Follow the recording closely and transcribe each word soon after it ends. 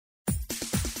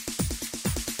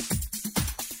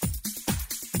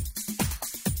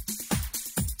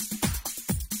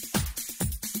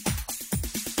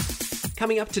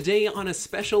Coming up today on a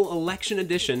special election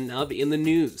edition of In the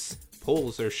News.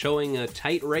 Polls are showing a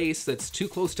tight race that's too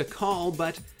close to call,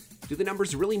 but do the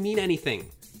numbers really mean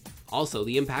anything? Also,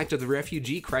 the impact of the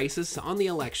refugee crisis on the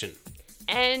election.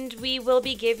 And we will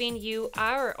be giving you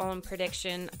our own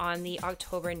prediction on the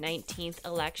October 19th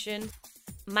election.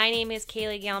 My name is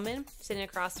Kaylee Gelman. Sitting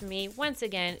across from me once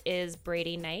again is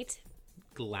Brady Knight.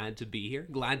 Glad to be here.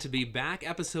 Glad to be back.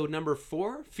 Episode number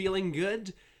 4. Feeling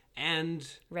good and...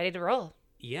 Ready to roll.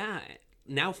 Yeah.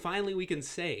 Now finally we can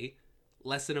say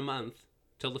less than a month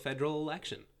till the federal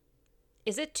election.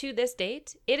 Is it to this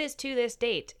date? It is to this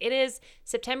date. It is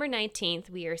September 19th.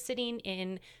 We are sitting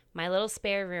in my little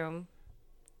spare room,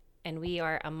 and we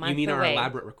are a month away. You mean our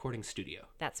elaborate recording studio?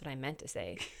 That's what I meant to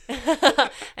say.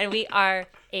 And we are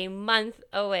a month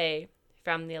away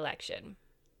from the election.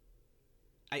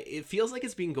 It feels like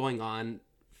it's been going on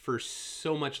for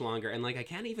so much longer, and I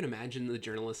can't even imagine the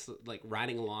journalists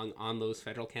riding along on those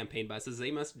federal campaign buses. They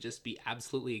must just be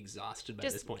absolutely exhausted by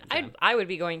this point in time. I would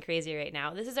be going crazy right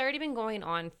now. This has already been going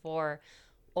on for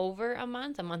over a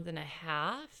month and a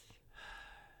half.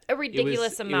 A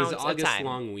ridiculous amount of time. It was August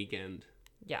long weekend.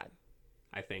 Yeah.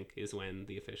 I think is when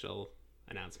the official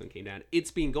announcement came down. It's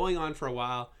been going on for a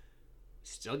while.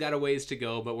 Still got a ways to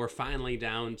go, but we're finally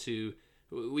down to...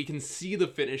 We can see the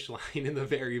finish line in the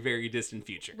very, very distant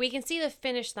future. We can see the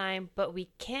finish line, but we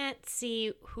can't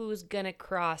see who's going to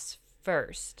cross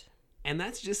first. And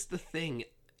that's just the thing.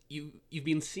 You've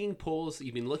been seeing polls.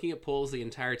 You've been looking at polls the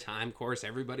entire time. Of course,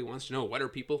 everybody wants to know, what are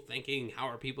people thinking? How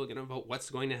are people going to vote? What's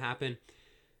going to happen?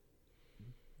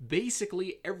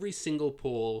 Basically, every single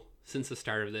poll since the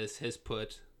start of this has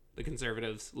put the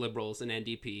Conservatives, Liberals, and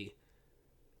NDP.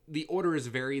 The order has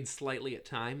varied slightly at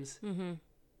times. Mm-hmm.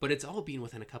 But it's all been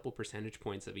within a couple percentage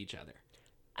points of each other.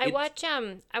 I watch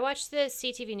the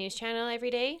CTV News channel every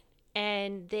day,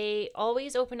 and they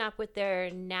always open up with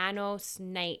their Nanos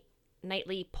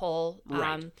nightly poll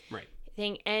right.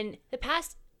 thing. And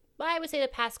I would say the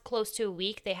past close to a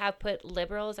week, they have put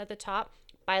Liberals at the top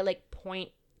by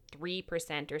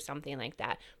 0.3% or something like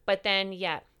that. But then,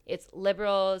 yeah, it's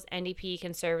Liberals, NDP,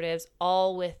 Conservatives,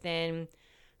 all within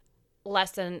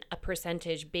less than a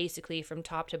percentage basically from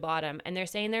top to bottom, and they're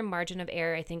saying their margin of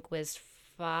error I think was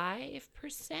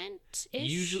 5%-ish.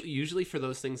 Usually for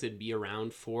those things it'd be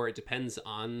around 4. It depends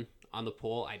on the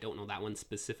poll. I don't know that one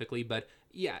specifically, but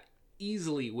yeah,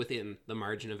 easily within the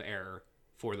margin of error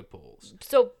for the polls.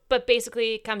 So, but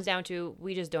basically it comes down to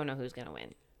we just don't know who's going to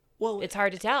win. Well, it's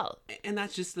hard to tell. And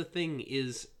that's just the thing,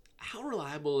 is how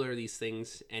reliable are these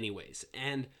things anyways?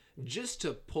 And just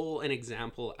to pull an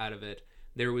example out of it,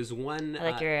 there was one...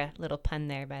 I like your little pun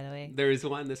there, by the way. There was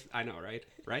one I know, right?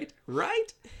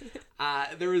 Right?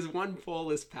 There was one poll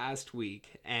this past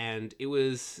week, and it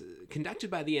was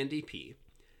conducted by the NDP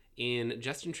in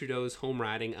Justin Trudeau's home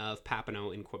riding of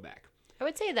Papineau in Quebec. I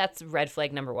would say that's red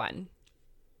flag number 1.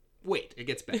 Wait, it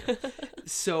gets better.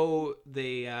 So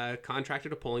they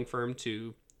contracted a polling firm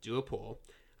to do a poll.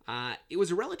 It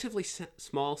was a relatively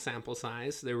small sample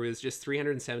size. There was just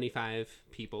 375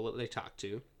 people that they talked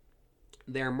to.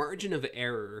 Their margin of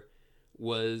error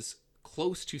was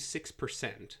close to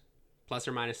 6%, plus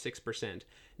or minus 6%.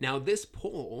 Now, this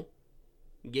poll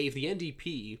gave the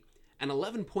NDP an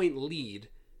 11-point lead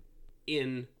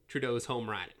in Trudeau's home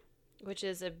riding. Which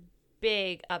is a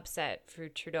big upset for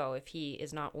Trudeau if he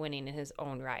is not winning in his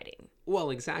own riding.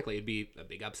 Well, exactly. It'd be a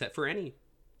big upset for any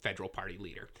federal party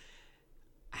leader.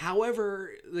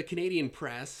 However, the Canadian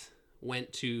press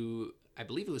went to, I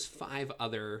believe it was 5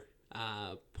 other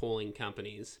polling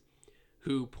companies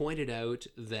who pointed out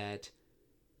that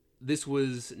this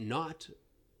was not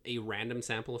a random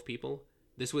sample of people.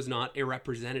 This was not a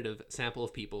representative sample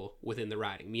of people within the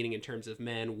riding, meaning in terms of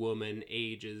men, women,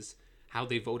 ages, how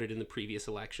they voted in the previous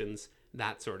elections,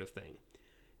 that sort of thing.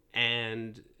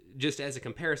 And just as a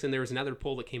comparison, there was another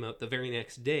poll that came out the very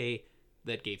next day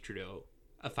that gave Trudeau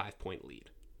a 5-point lead.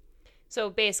 So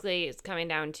basically it's coming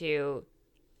down to,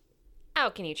 how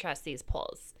can you trust these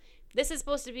polls? This is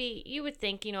supposed to be, you would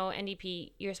think,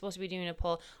 NDP, you're supposed to be doing a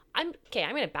poll. I'm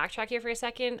going to backtrack here for a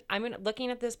second. I'm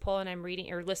looking at this poll and I'm reading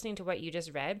or listening to what you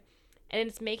just read, and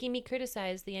it's making me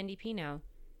criticize the NDP now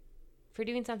for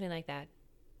doing something like that.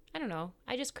 I don't know.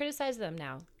 I just criticize them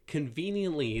now.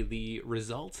 Conveniently, the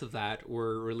results of that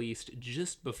were released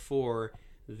just before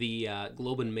the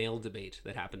Globe and Mail debate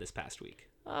that happened this past week.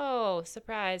 Oh,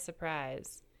 surprise,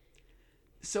 surprise.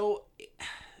 So,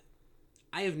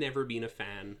 I have never been a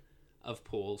fan of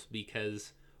polls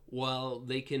because, well,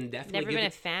 they can definitely... Never been a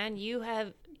fan? You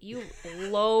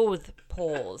loathe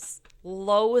polls.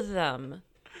 Loathe them.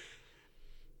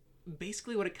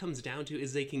 Basically what it comes down to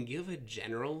is they can give a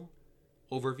general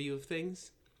overview of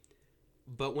things.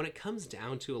 But when it comes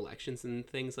down to elections and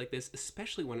things like this,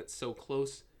 especially when it's so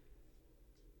close,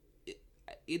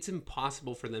 it's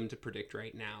impossible for them to predict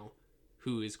right now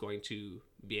who is going to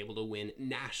be able to win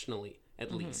nationally,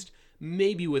 at least.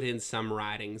 Maybe within some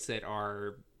ridings that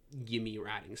are gimme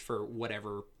ridings for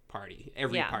whatever party.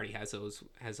 Every party has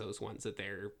those ones that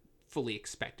they're fully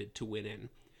expected to win in.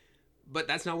 But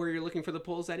that's not where you're looking for the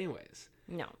polls anyways.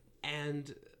 No.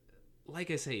 And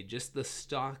like I say, just the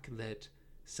stock that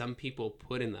some people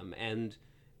put in them, and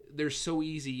they're so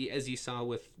easy, as you saw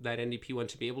with that NDP one,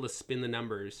 to be able to spin the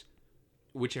numbers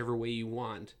whichever way you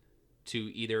want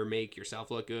to either make yourself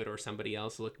look good or somebody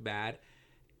else look bad.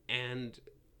 And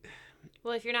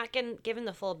well, if you're not given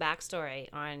the full backstory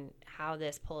on how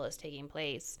this poll is taking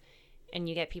place, and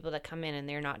you get people that come in and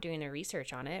they're not doing their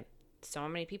research on it, so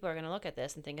many people are going to look at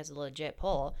this and think it's a legit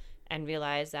poll and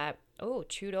realize that, oh,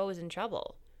 Trudeau is in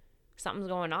trouble. Something's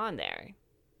going on there.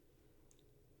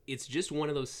 It's just one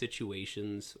of those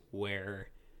situations where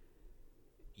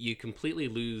you completely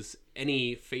lose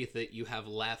any faith that you have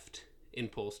left in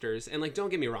pollsters. And, like, don't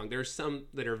get me wrong, there's some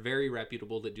that are very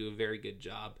reputable that do a very good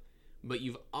job. But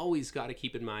you've always got to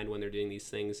keep in mind when they're doing these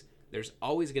things, there's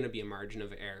always going to be a margin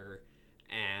of error.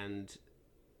 And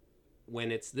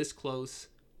when it's this close,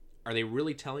 are they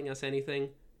really telling us anything?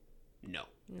 No.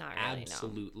 Not really,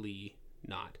 absolutely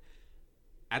not.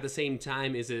 At the same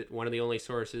time, is it one of the only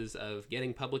sources of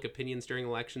getting public opinions during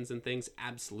elections and things?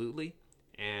 Absolutely.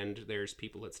 And there's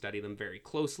people that study them very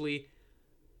closely.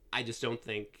 I just don't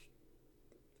think...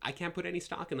 I can't put any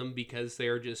stock in them because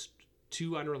they're just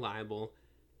too unreliable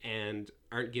and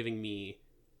aren't giving me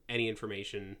any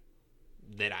information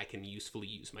that I can usefully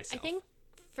use myself. I think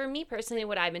for me personally,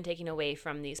 what I've been taking away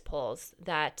from these polls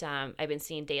that I've been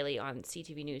seeing daily on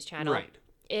CTV News channel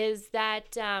is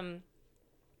that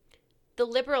the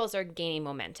Liberals are gaining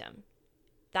momentum.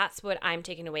 That's what I'm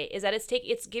taking away, is that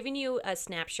it's giving you a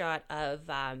snapshot of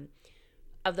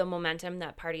the momentum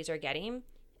that parties are getting.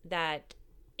 That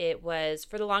it was,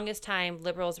 for the longest time,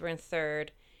 Liberals were in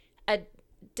third,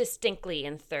 distinctly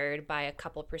in third by a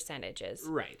couple percentages.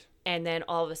 Right. And then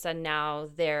all of a sudden now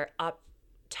they're up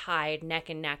tied neck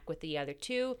and neck with the other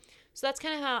two. So that's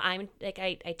kind of how I'm like,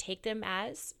 I take them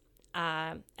as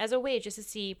a way just to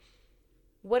see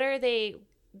what are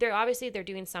they're obviously they're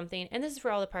doing something. And this is for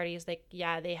all the parties. Like,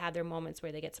 yeah, they have their moments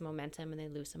where they get some momentum and they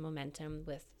lose some momentum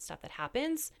with stuff that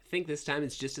happens. I think this time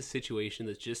it's just a situation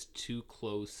that's just too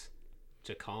close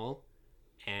to call.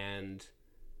 And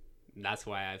that's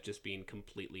why I've just been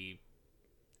completely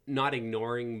not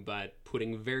ignoring, but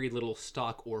putting very little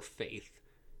stock or faith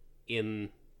in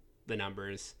the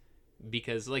numbers.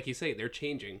 Because, like you say, they're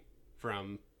changing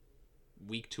from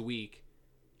week to week.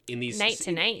 In these night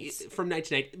to night. From night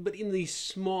to night. But in these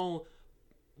small,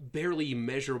 barely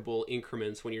measurable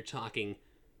increments when you're talking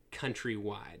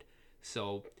countrywide.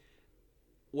 So,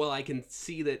 while I can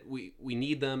see that we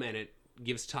need them and it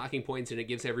gives talking points and it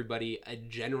gives everybody a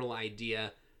general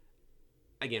idea,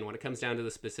 again, when it comes down to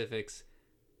the specifics,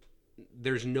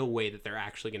 there's no way that they're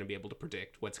actually going to be able to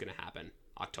predict what's going to happen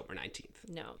October 19th.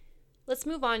 No. Let's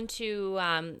move on to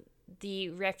the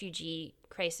refugee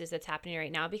crisis that's happening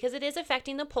right now, because it is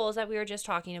affecting the polls that we were just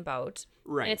talking about.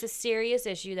 Right. And it's a serious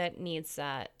issue that needs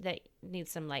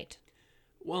some light.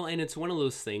 Well, and it's one of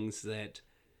those things that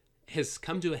has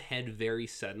come to a head very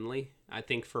suddenly, I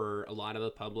think, for a lot of the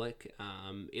public.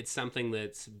 It's something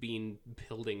that's been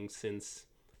building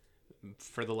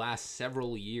for the last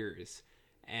several years.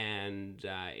 And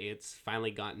it's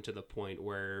finally gotten to the point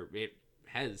where it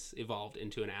has evolved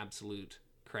into an absolute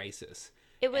crisis.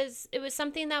 It was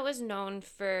something that was known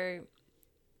for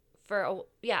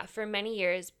many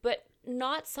years, but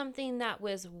not something that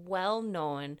was well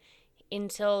known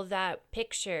until that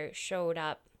picture showed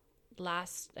up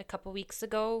a couple weeks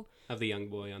ago of the young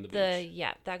boy on the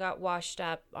beach. That got washed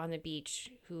up on the beach,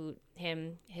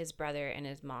 his brother and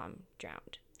his mom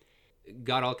drowned.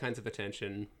 Got all kinds of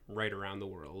attention right around the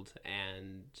world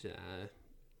and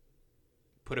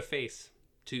put a face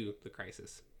to the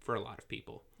crisis for a lot of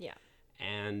people. Yeah.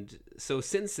 And so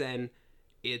since then,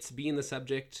 it's been the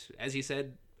subject, as you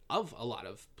said, of a lot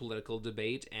of political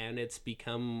debate, and it's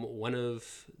become one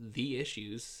of the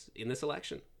issues in this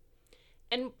election.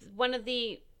 And one of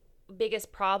the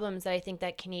biggest problems that I think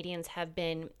that Canadians have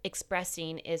been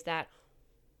expressing is that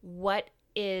what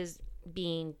is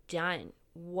being done?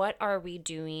 What are we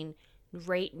doing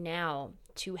right now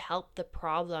to help the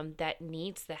problem that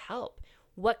needs the help?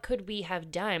 What could we have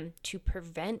done to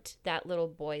prevent that little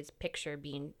boy's picture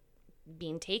being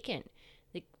taken?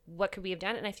 Like, what could we have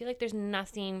done? And I feel like there's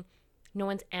no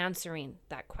one's answering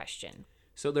that question.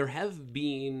 So there have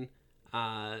been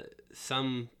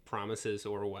some promises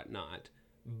or whatnot,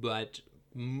 but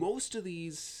most of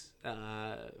these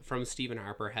from Stephen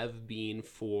Harper have been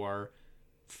for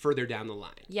further down the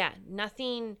line. Yeah,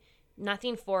 nothing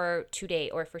for today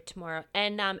or for tomorrow.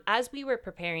 And as we were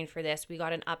preparing for this, we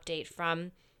got an update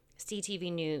from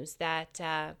CTV News that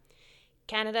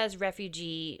Canada's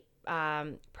refugee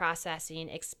processing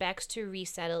expects to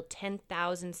resettle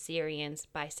 10,000 Syrians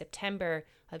by September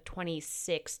of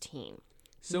 2016.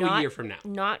 So a year from now.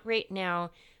 Not right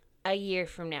now, a year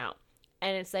from now.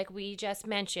 And it's like we just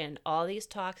mentioned, all these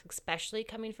talks, especially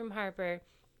coming from Harper,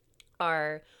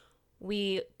 are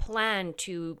we plan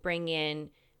to bring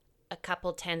in a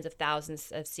couple tens of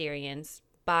thousands of Syrians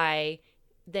by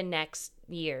the next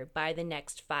year, by the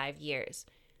next 5 years.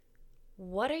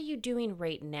 What are you doing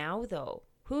right now, though?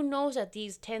 Who knows that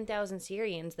these 10,000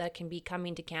 Syrians that can be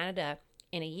coming to Canada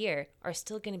in a year are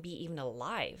still going to be even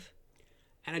alive?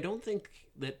 And I don't think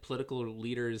that political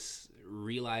leaders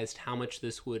realized how much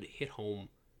this would hit home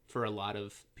for a lot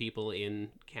of people in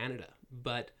Canada.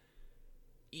 But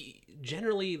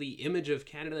generally, the image of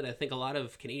Canada that I think a lot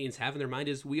of Canadians have in their mind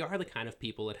is we are the kind of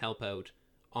people that help out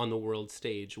on the world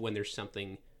stage when there's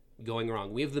something going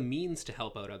wrong. We have the means to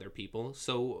help out other people.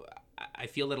 So I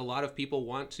feel that a lot of people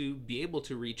want to be able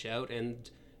to reach out and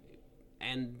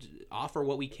offer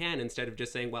what we can instead of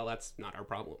just saying, well, that's not our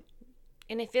problem.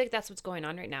 And I feel like that's what's going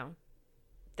on right now.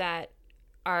 That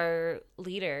our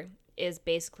leader is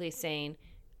basically saying,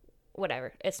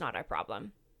 whatever, it's not our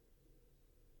problem.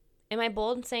 Am I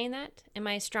bold in saying that? Am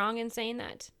I strong in saying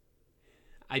that?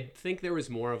 I think there was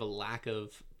more of a lack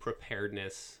of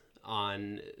preparedness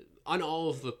on all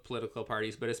of the political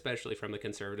parties, but especially from the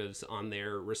Conservatives on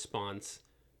their response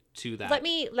to that. Let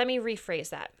me rephrase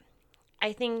that.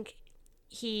 I think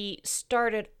he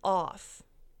started off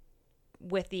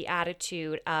with the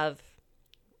attitude of,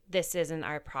 this isn't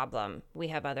our problem. We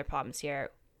have other problems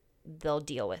here. They'll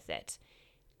deal with it.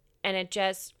 And it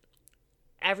just,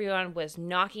 everyone was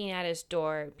knocking at his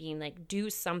door, being like, do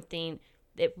something.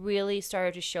 It really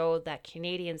started to show that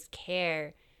Canadians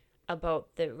care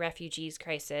about the refugees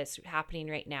crisis happening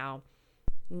right now.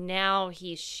 Now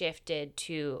he's shifted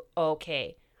to,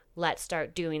 okay, let's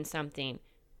start doing something,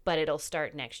 but it'll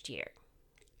start next year.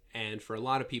 And for a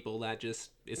lot of people, that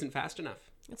just isn't fast enough.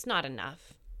 It's not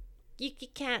enough. You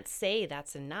can't say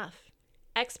that's enough.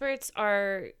 Experts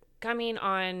are coming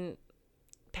on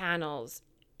panels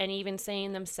and even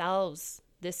saying themselves,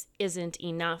 this isn't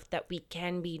enough, that we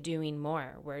can be doing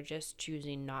more. We're just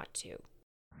choosing not to.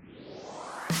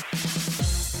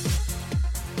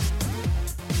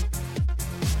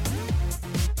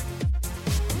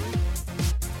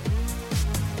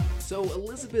 So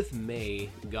Elizabeth May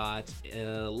got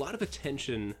a lot of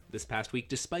attention this past week,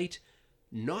 despite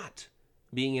not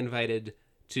being invited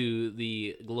to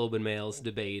the Globe and Mail's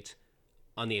debate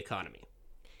on the economy.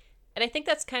 And I think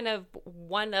that's kind of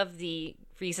one of the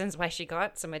reasons why she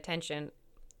got some attention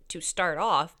to start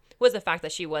off, was the fact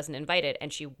that she wasn't invited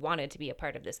and she wanted to be a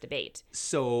part of this debate.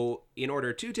 So in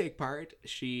order to take part,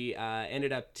 she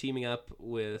ended up teaming up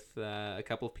with a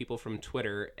couple of people from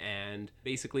Twitter, and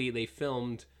basically they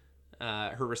filmed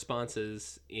her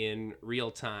responses in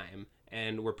real time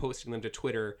and were posting them to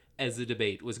Twitter as the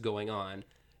debate was going on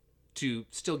to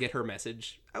still get her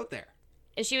message out there.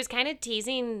 And she was kind of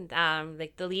teasing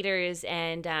like the leaders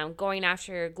and going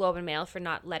after Globe and Mail for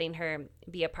not letting her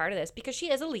be a part of this, because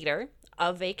she is a leader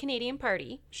of a Canadian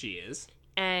party. She is.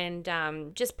 And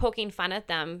just poking fun at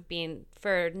them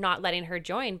for not letting her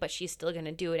join, but she's still going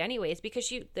to do it anyways,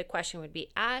 because the question would be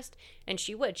asked and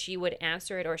she would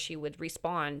answer it, or she would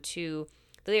respond to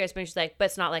the leaders. But she's like, but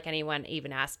it's not like anyone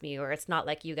even asked me, or it's not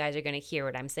like you guys are going to hear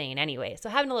what I'm saying anyway. So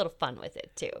having a little fun with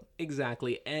it too.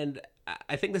 Exactly. And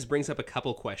I think this brings up a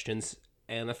couple questions.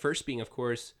 And the first being, of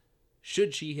course,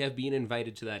 should she have been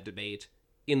invited to that debate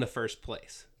in the first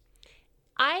place?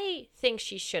 I think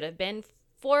she should have been,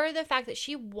 for the fact that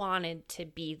she wanted to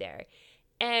be there.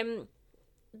 And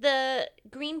the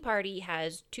Green Party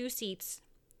has 2 seats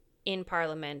in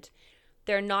Parliament.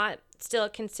 They're not still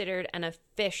considered an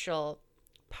official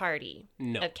party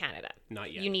of Canada.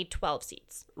 Not yet. You need 12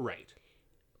 seats. Right.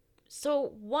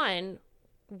 So, one,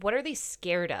 what are they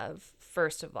scared of,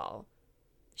 first of all?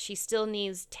 She still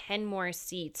needs 10 more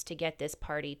seats to get this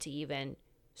party to even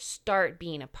start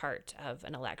being a part of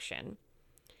an election.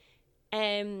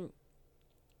 And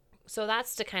so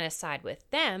that's to kind of side with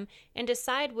them, and to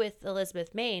side with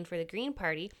Elizabeth May and for the Green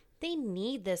Party. They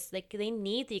need this, like, they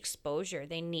need the exposure,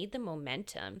 they need the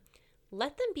momentum.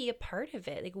 Let them be a part of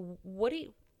it. Like,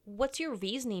 what's your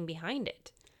reasoning behind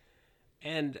it?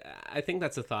 And I think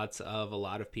that's the thoughts of a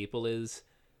lot of people, is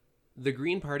the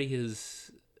Green Party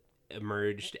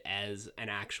emerged as an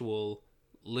actual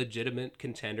legitimate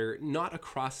contender, not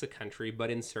across the country, but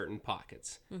in certain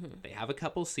pockets. They have a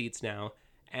couple seats now,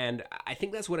 and I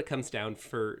think that's what it comes down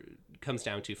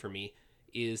to for me,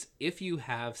 is if you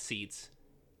have seats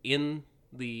in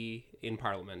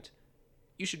Parliament,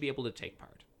 you should be able to take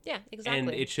part. Yeah, exactly.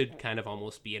 And it should kind of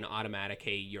almost be an automatic,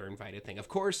 hey, you're invited thing. Of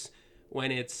course,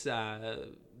 when it's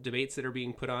debates that are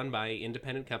being put on by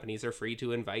independent companies, they're free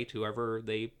to invite whoever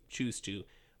they choose to.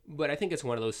 But I think it's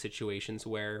one of those situations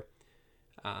where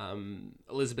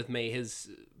Elizabeth May has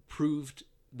proved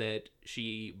that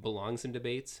she belongs in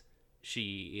debates.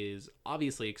 She is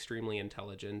obviously extremely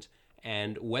intelligent.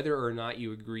 And whether or not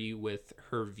you agree with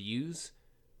her views,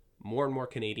 more and more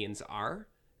Canadians are.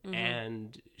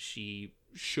 And she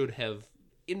should have,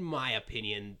 in my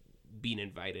opinion, been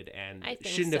invited and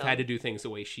shouldn't have had to do things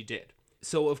the way she did.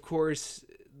 So, of course,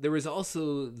 there was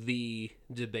also the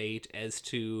debate as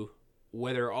to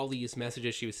whether all these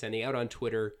messages she was sending out on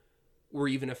Twitter were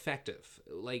even effective.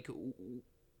 Like,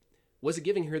 was it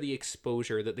giving her the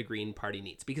exposure that the Green Party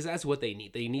needs? Because that's what they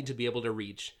need. They need to be able to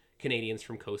reach Canadians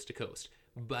from coast to coast.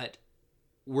 But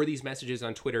were these messages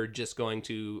on Twitter just going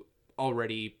to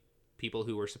already people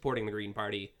who were supporting the Green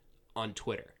Party on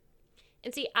Twitter?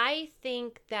 And see, I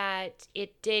think that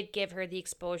it did give her the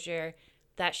exposure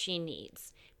that she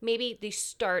needs. Maybe the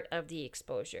start of the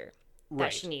exposure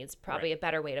that she needs, probably a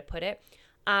better way to put it.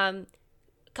 A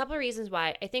couple of reasons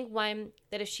why. I think one,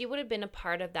 that if she would have been a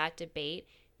part of that debate,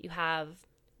 you have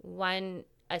one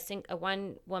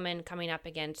woman coming up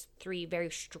against three very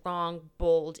strong,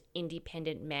 bold,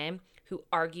 independent men who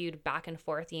argued back and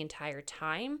forth the entire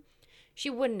time. She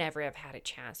would never have had a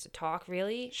chance to talk,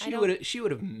 really. She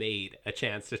would have made a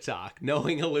chance to talk,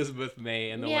 knowing Elizabeth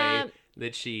May and the way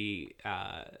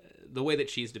that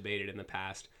she's debated in the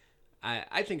past.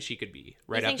 I think she could be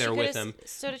right up there with them.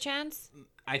 Stood a chance?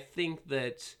 I think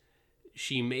that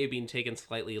she may have been taken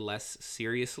slightly less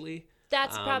seriously.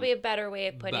 That's probably a better way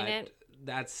of putting it.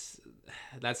 That's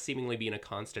seemingly been a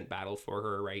constant battle for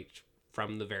her right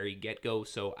from the very get-go.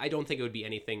 So I don't think it would be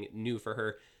anything new for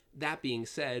her. That being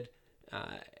said,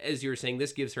 as you were saying,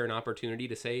 this gives her an opportunity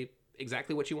to say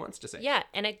exactly what she wants to say. Yeah,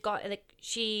 and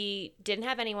she didn't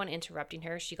have anyone interrupting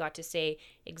her. She got to say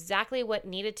exactly what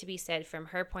needed to be said from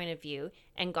her point of view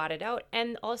and got it out.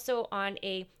 And also on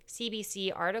a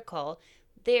CBC article,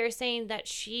 they're saying that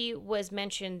she was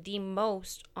mentioned the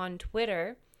most on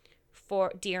Twitter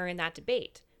during that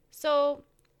debate. So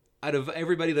out of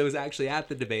everybody that was actually at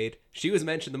the debate, she was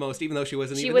mentioned the most, even though she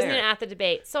wasn't even there. She there. wasn't at the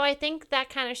debate. So I think that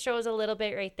kind of shows a little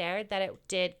bit right there that it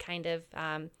did kind of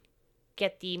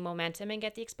get the momentum and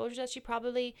get the exposure that she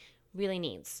probably really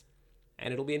needs.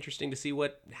 And it'll be interesting to see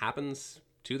what happens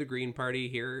to the Green Party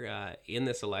here in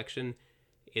this election.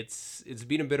 It's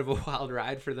been a bit of a wild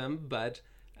ride for them, but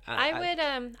I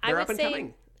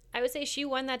would say she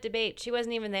won that debate. She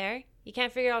wasn't even there. You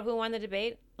can't figure out who won the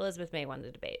debate. Elizabeth May won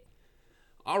the debate.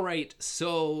 All right,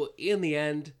 so in the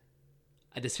end,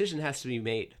 a decision has to be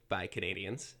made by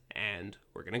Canadians, and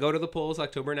we're going to go to the polls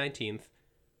October 19th.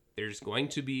 There's going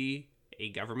to be a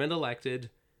government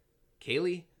elected.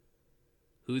 Kaylee,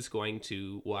 who's going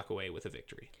to walk away with a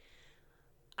victory?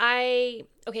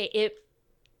 It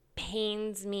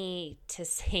pains me to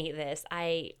say this.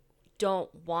 I don't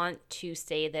want to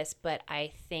say this, but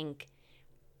I think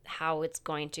how it's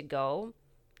going to go,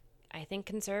 I think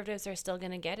Conservatives are still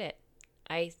going to get it.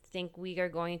 I think we are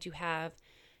going to have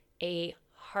a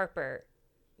Harper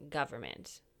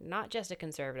government, not just a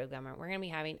Conservative government. We're going to be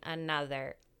having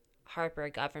another Harper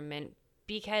government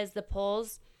because the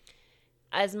polls,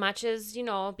 as much as,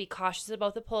 be cautious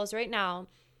about the polls right now,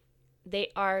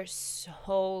 they are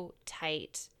so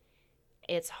tight.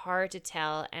 It's hard to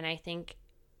tell. And I think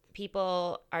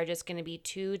people are just going to be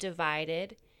too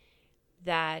divided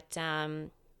that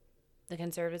the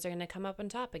Conservatives are going to come up on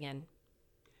top again.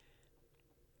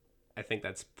 I think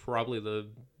that's probably the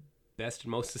best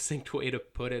and most succinct way to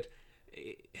put it.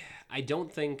 I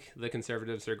don't think the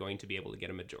Conservatives are going to be able to get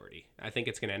a majority. I think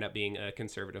it's going to end up being a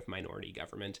Conservative minority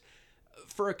government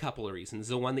for a couple of reasons.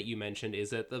 The one that you mentioned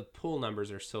is that the poll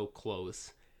numbers are so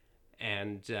close.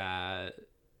 And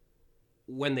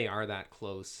when they are that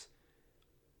close,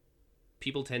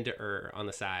 people tend to err on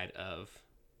the side of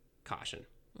caution.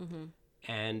 Mm-hmm.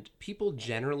 And people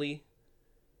generally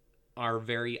are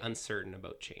very uncertain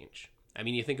about change. I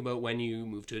mean, you think about when you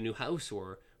move to a new house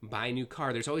or buy a new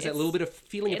car, there's always that little bit of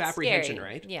feeling of apprehension,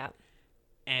 scary. Right? Yeah.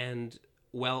 And,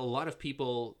 well, a lot of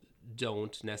people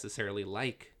don't necessarily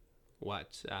like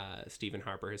what Stephen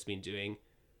Harper has been doing.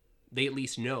 They at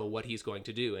least know what he's going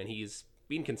to do, and he's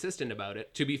been consistent about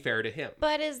it, to be fair to him.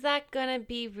 But is that going to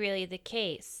be really the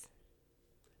case?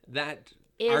 that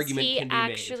Is argument he can be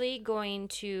made. actually going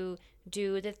to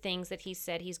do the things that he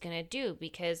said he's going to do?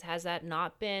 Because has that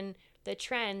not been the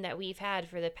trend that we've had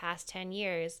for the past 10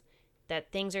 years,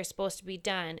 that things are supposed to be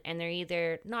done and they're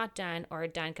either not done or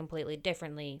done completely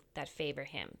differently that favor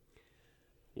him?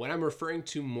 What I'm referring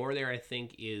to more there, I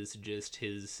think, is just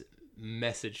his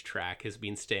message track has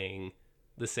been staying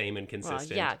the same and consistent.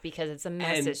 Well, yeah, because it's a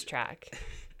message track.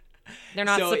 They're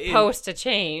not So supposed to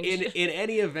change. In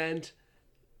any event,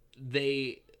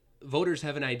 voters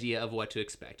have an idea of what to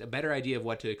expect, a better idea of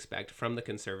what to expect from the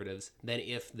Conservatives than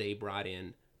if they brought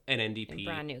in an NDP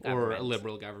brand new or a government.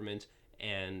 Liberal government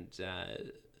and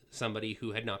somebody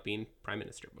who had not been Prime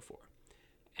Minister before.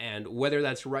 And whether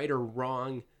that's right or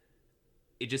wrong,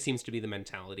 it just seems to be the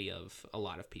mentality of a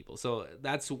lot of people. So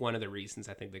that's one of the reasons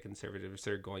I think the Conservatives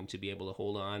are going to be able to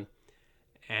hold on.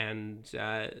 And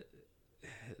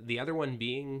the other one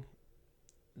being,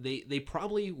 they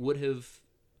probably would have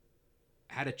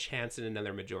had a chance in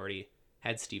another majority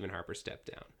had Stephen Harper stepped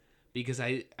down. Because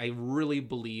I really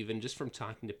believe, and just from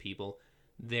talking to people,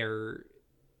 there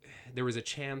was a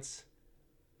chance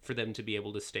for them to be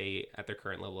able to stay at their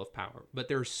current level of power. But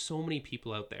there are so many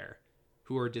people out there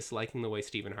who are disliking the way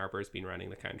Stephen Harper has been running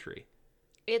the country.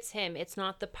 It's him. It's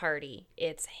not the party.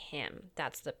 It's him.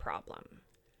 That's the problem.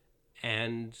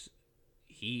 And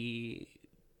he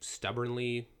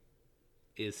stubbornly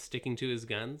is sticking to his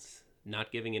guns,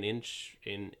 not giving an inch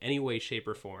in any way, shape,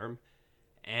 or form.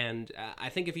 And I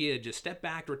think if he had just stepped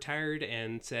back, retired,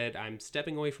 and said, I'm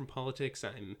stepping away from politics,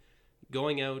 I'm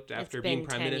going out after being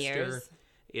Prime Minister, years.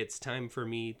 It's time for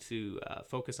me to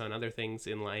focus on other things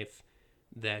in life,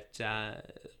 that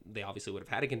they obviously would have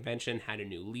had a convention, had a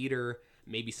new leader.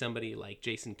 Maybe somebody like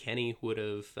Jason Kenney would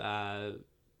have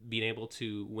been able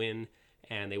to win,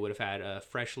 and they would have had a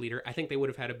fresh leader. I think they would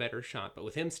have had a better shot. But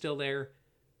with him still there,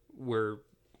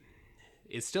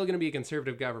 it's still going to be a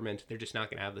Conservative government. They're just not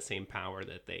going to have the same power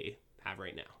that they have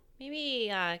right now. Maybe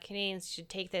Canadians should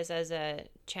take this as a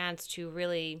chance to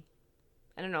really,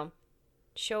 I don't know,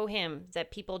 show him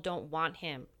that people don't want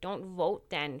him. Don't vote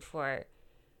for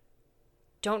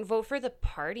the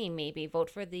party, maybe. Vote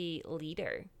for the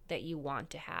leader that you want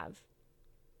to have.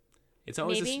 It's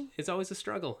always a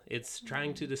struggle. It's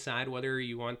trying to decide whether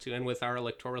you want to, and with our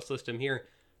electoral system here,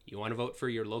 you want to vote for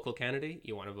your local candidate,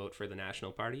 you want to vote for the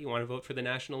national party, you want to vote for the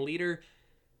national leader.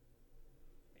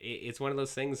 It's one of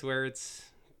those things where it's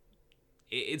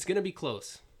going to be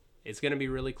close. It's going to be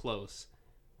really close.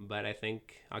 But I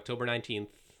think October 19th,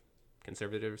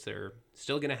 Conservatives are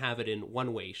still going to have it in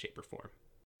one way, shape, or form.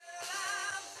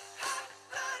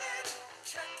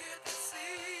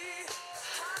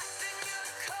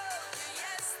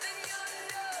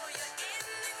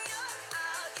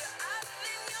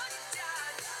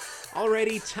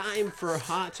 Alrighty, time for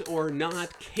Hot or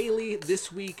Not. Kaylee,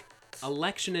 this week,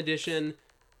 election edition.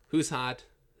 Who's hot?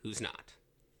 Who's not?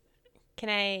 Can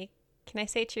I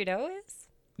say Trudeau is?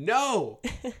 No!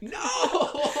 No!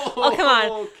 Oh, come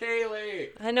on. Kaylee!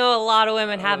 I know a lot of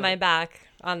women have my back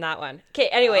on that one. Okay,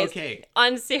 anyways. Okay.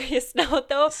 On serious note,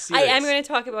 though, I am going to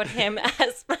talk about him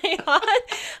as my hot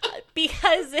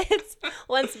because it's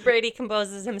once Brady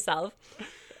composes himself.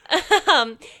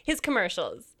 His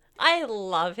commercials. I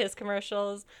love his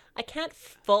commercials. I can't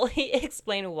fully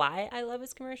explain why I love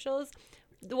his commercials.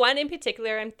 The one in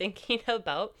particular I'm thinking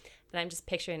about, that I'm just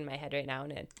picturing in my head right now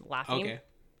and laughing.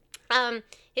 Okay.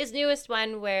 His newest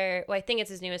one I think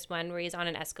it's his newest one where he's on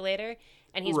an escalator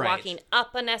and he's Right. walking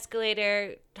up an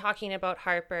escalator talking about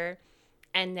Harper,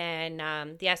 and then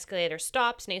the escalator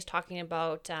stops and he's talking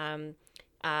about Tom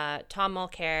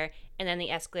Mulcair, and then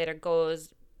the escalator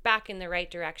goes back in the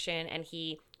right direction and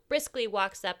he briskly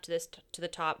walks up to the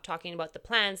top talking about the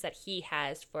plans that he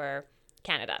has for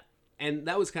Canada. And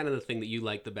that was kind of the thing that you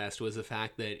liked the best, was the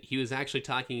fact that he was actually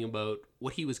talking about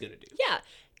what he was going to do. Yeah,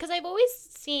 because I've always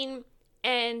seen,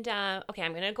 and okay,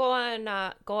 I'm going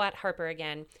to go at Harper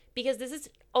again, because this is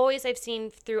always I've seen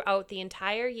throughout the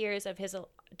entire years of his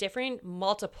different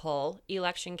multiple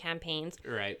election campaigns.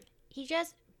 Right. He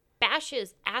just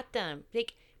bashes at them.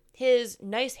 Like his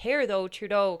nice hair though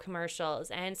Trudeau commercials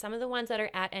and some of the ones that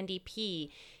are at NDP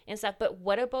and stuff. But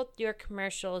what about your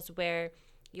commercials where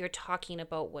you're talking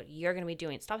about what you're going to be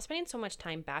doing? Stop spending so much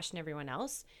time bashing everyone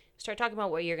else. Start talking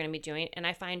about what you're going to be doing. And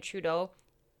I find Trudeau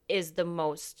is the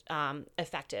most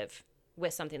effective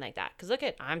with something like that. Because look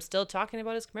I'm still talking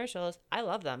about his commercials. I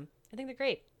love them. I think they're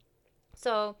great.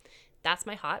 So that's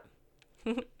my hot.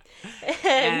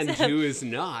 and who is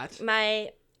not?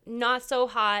 My not so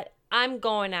hot. I'm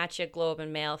going at you, Globe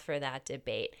and Mail, for that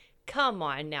debate. Come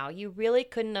on now. You really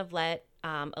couldn't have let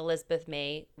Elizabeth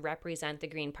May represent the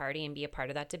Green Party and be a part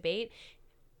of that debate.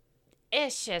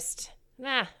 it's just,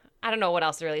 I don't know what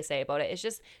else to really say about it. It's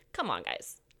just, come on,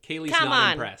 guys. Kaylee's Come not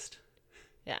on. impressed.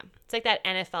 Yeah. It's like that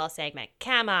NFL segment.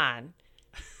 Come on.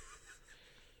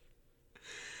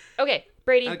 Okay,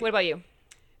 Brady, Okay. what about you?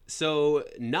 So,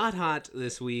 not hot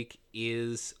this week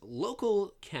is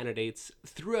local candidates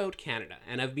throughout Canada.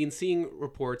 And I've been seeing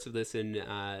reports of this in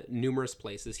numerous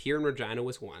places. Here in Regina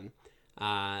was one.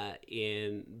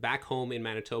 Back home in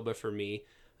Manitoba for me,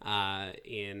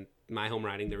 in my home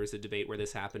riding, there was a debate where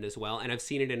this happened as well. And I've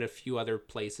seen it in a few other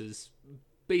places,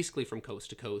 basically from coast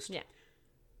to coast. Yeah.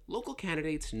 Local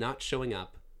candidates not showing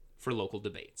up for local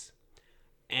debates.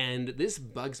 And this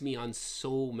bugs me on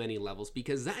so many levels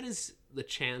because that is the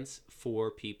chance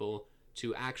for people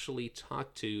to actually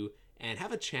talk to and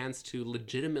have a chance to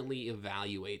legitimately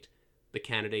evaluate the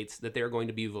candidates that they're going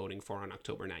to be voting for on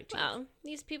October 19th. Well,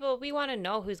 these people, we want to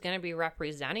know who's going to be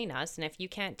representing us. And if you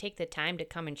can't take the time to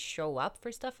come and show up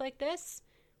for stuff like this,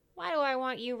 why do I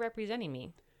want you representing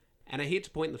me? And I hate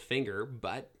to point the finger,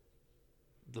 but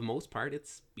the most part,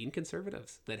 it's been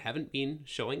conservatives that haven't been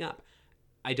showing up.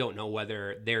 I don't know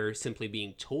whether they're simply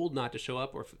being told not to show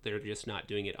up or if they're just not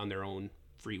doing it on their own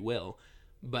free will.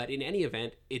 But in any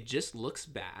event, it just looks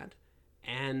bad,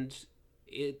 and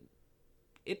it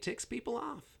ticks people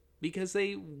off because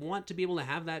they want to be able to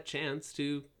have that chance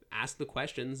to ask the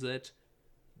questions that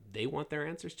they want their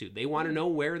answers to. They want to know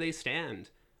where they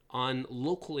stand on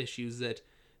local issues that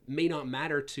may not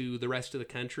matter to the rest of the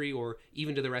country or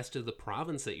even to the rest of the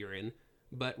province that you're in.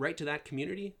 But right to that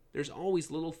community, there's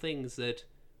always little things that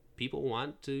people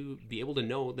want to be able to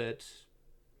know that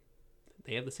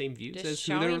they have the same views Just as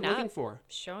who they're showing looking up. for.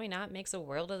 Showing up makes a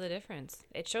world of the difference.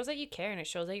 It shows that you care, and it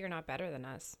shows that you're not better than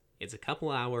us. It's a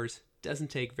couple hours, doesn't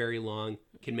take very long,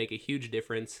 can make a huge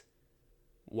difference.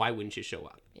 Why wouldn't you show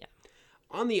up? Yeah.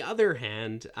 On the other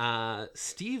hand,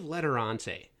 Steve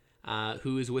Letterante,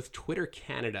 who is with Twitter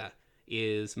Canada,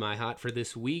 is my hot for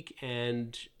this week,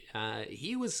 and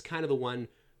he was kind of the one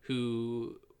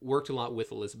who worked a lot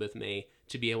with Elizabeth May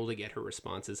to be able to get her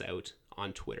responses out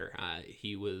on Twitter.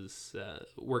 He was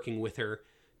working with her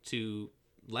to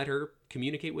let her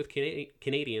communicate with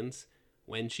Canadians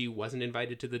when she wasn't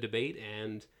invited to the debate,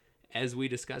 and as we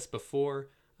discussed before,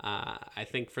 I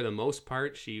think for the most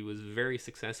part she was very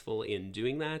successful in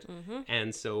doing that.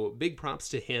 And so big props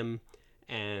to him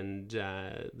and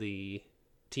the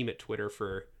team at Twitter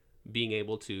for being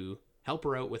able to help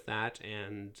her out with that.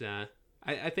 And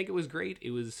I think it was great.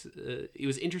 It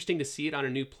was interesting to see it on a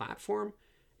new platform,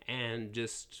 and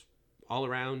just all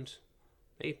around,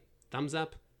 hey, thumbs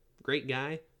up, great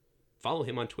guy. Follow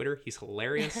him on Twitter. He's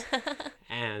hilarious.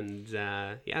 And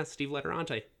yeah, Steve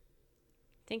Letterante.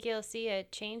 Think you'll see a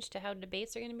change to how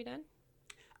debates are going to be done?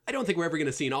 I don't think we're ever going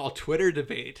to see an all Twitter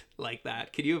debate like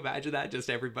that. Can you imagine that? Just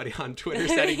everybody on Twitter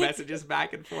sending messages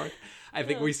back and forth. I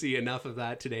think we see enough of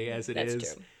that today as it is.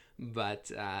 That's true.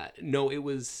 But no, it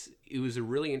was a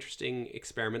really interesting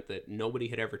experiment that nobody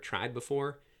had ever tried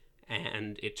before,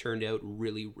 and it turned out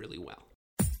really, really well.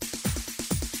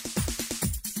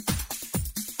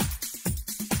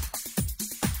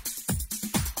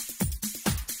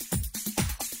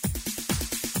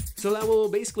 So that will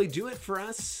basically do it for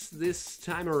us this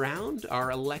time around,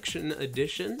 our election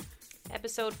edition.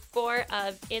 Episode 4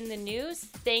 of In the News.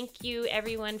 Thank you,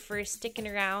 everyone, for sticking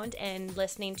around and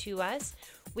listening to us.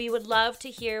 We would love to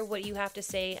hear what you have to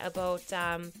say about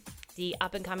the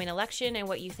up-and-coming election and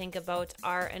what you think about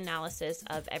our analysis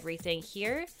of everything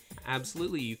here.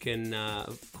 Absolutely. You can,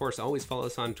 of course, always follow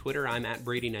us on Twitter. I'm at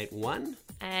BradyKnight1.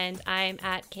 And I'm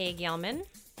at Kay Gelman.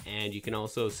 And you can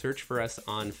also search for us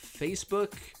on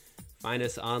Facebook. Find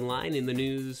us online in the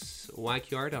news,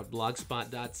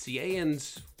 yqr.blogspot.ca.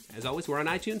 And as always, we're on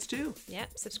iTunes too.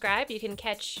 Yep, subscribe. You can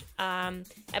catch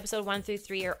episode 1 through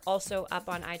 3 are also up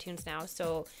on iTunes now.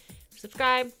 So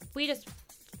subscribe. We just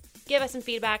give us some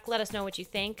feedback. Let us know what you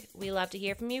think. We love to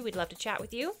hear from you. We'd love to chat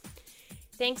with you.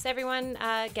 Thanks, everyone,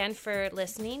 again for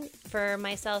listening. For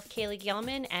myself, Kaylee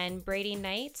Gelman, and Brady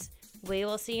Knight, we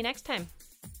will see you next time.